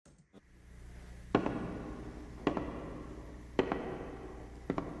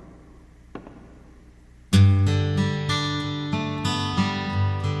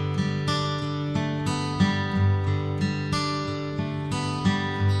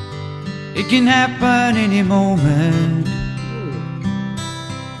It can happen any moment,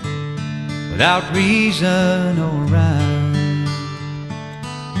 without reason or rhyme.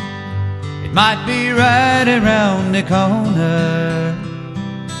 It might be right around the corner,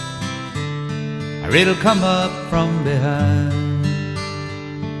 or it'll come up from behind.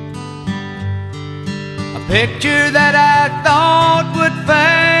 A picture that I thought would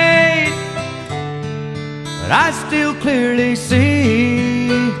fade, but I still clearly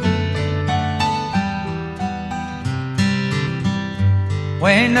see.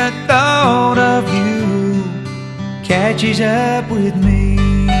 When the thought of you catches up with me.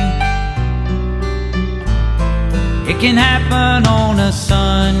 It can happen on a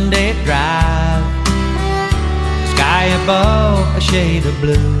Sunday drive, sky above a shade of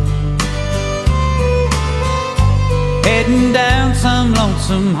blue, heading down some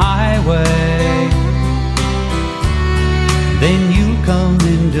lonesome highway, then you come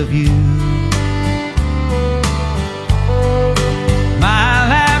into view.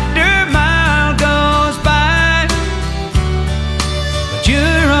 Mile after mile goes by, but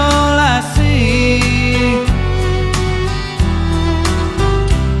you're all I see.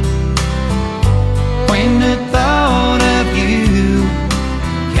 When the thought of you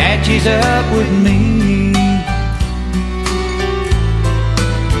catches up with me.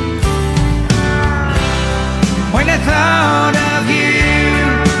 When the thought of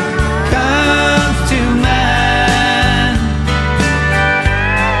you comes to mind,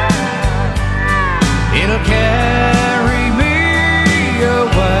 it'll carry me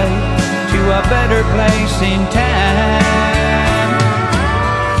away to a better place in time.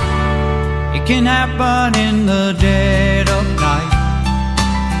 It can happen in the dead of night.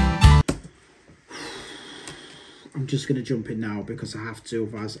 I'm just going to jump in now because I have to,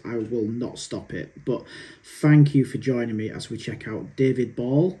 otherwise I will not stop it. But thank you for joining me as we check out David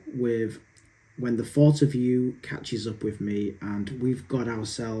Ball with When the Thought of You Catches Up With Me. And we've got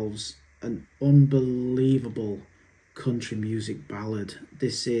ourselves an unbelievable country music ballad.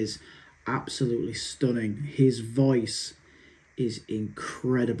 This is absolutely stunning. His voice is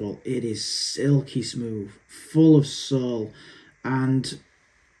incredible. It is silky smooth, full of soul, and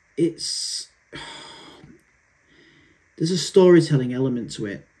it's... there's a storytelling element to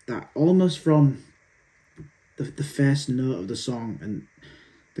it that almost from the first note of the song and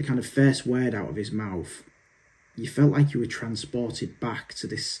the kind of first word out of his mouth, you felt like you were transported back to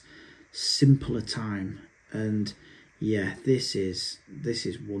this simpler time. And yeah, this is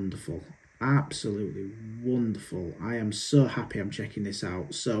wonderful. Absolutely wonderful. I am so happy I'm checking this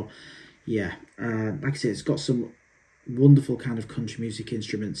out. So yeah, like I said, it's got some wonderful kind of country music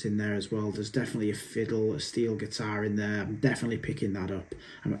instruments in there as well. There's definitely a fiddle, a steel guitar in there. I'm definitely picking that up.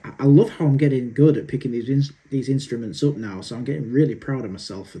 I love how I'm getting good at picking these instruments up now, so I'm getting really proud of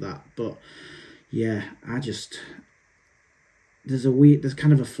myself for that. But yeah, there's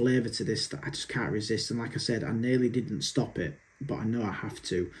kind of a flavour to this that I just can't resist. And like I said, I nearly didn't stop it, but I know I have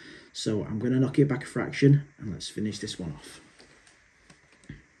to. So I'm going to knock it back a fraction and let's finish this one off.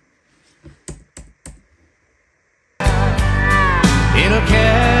 It'll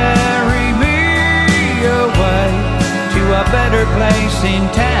carry me away to a better place in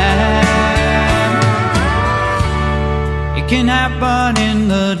time. It can happen in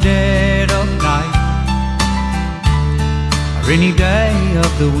the dead of night, or any day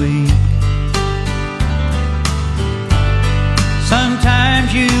of the week.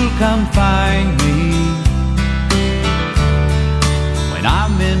 Sometimes you'll come find me when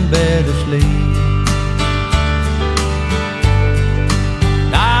I'm in bed asleep.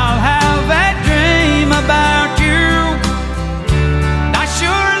 About you, I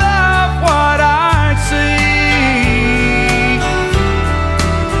sure love what I see.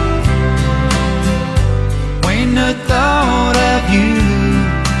 When the thought of you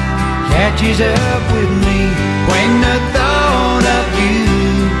catches up with me, when the thought of you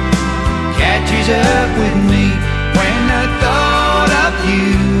catches up with me, when the thought of you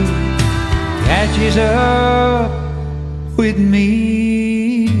catches up with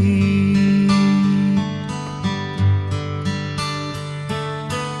me.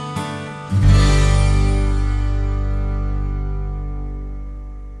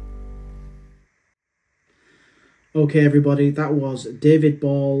 Okay everybody, that was David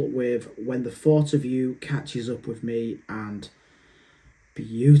Ball with When the Thought of You Catches Up With Me, and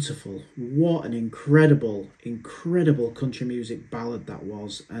beautiful. What an incredible country music ballad that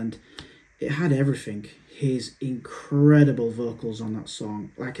was, and it had everything. His incredible vocals on that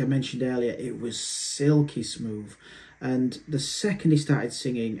song, like I mentioned earlier, it was silky smooth, and the second he started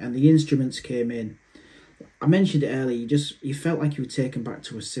singing and the instruments came in, I mentioned it earlier, you felt like you were taken back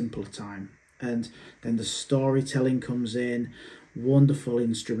to a simpler time. And then the storytelling comes in, wonderful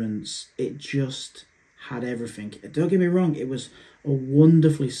instruments. It just had everything. Don't get me wrong, it was a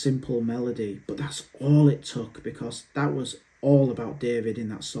wonderfully simple melody, but that's all it took, because that was all about David in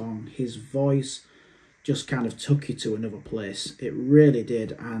that song. His voice just kind of took you to another place. It really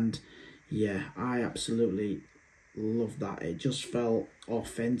did. And yeah, I absolutely loved that. It just felt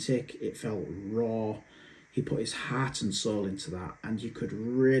authentic. It felt raw. He put his heart and soul into that, and you could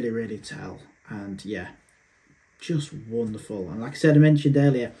really, really tell. And yeah, just wonderful. And like I said, I mentioned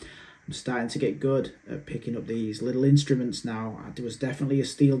earlier, I'm starting to get good at picking up these little instruments now. There was definitely a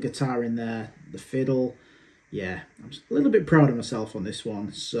steel guitar in there, the fiddle. Yeah, I'm a little bit proud of myself on this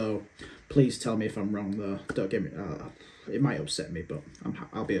one. So please tell me if I'm wrong though. Don't get me, it might upset me, but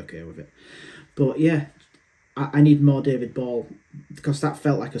I'll be okay with it. But yeah, I need more David Ball, because that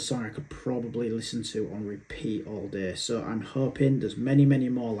felt like a song I could probably listen to on repeat all day. So I'm hoping there's many, many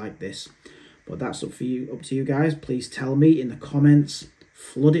more like this. But that's up to you guys. Please tell me in the comments.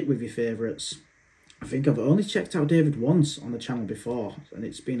 Flood it with your favourites. I think I've only checked out David once on the channel before, and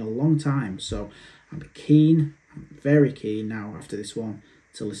it's been a long time. So I'm very keen now after this one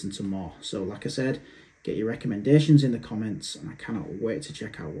to listen to more. So like I said, get your recommendations in the comments, and I cannot wait to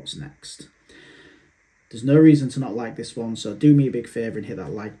check out what's next. There's no reason to not like this one, so do me a big favour and hit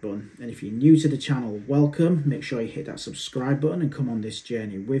that like button. And if you're new to the channel, welcome. Make sure you hit that subscribe button and come on this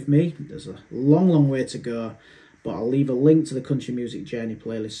journey with me. There's a long, long way to go, but I'll leave a link to the Country Music Journey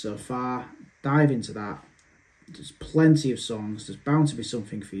playlist so far. Dive into that. There's plenty of songs. There's bound to be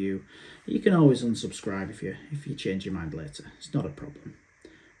something for you. You can always unsubscribe if you change your mind later. It's not a problem.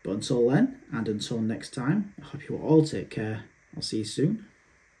 But until then, and until next time, I hope you all take care. I'll see you soon.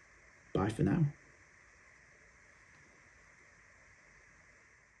 Bye for now.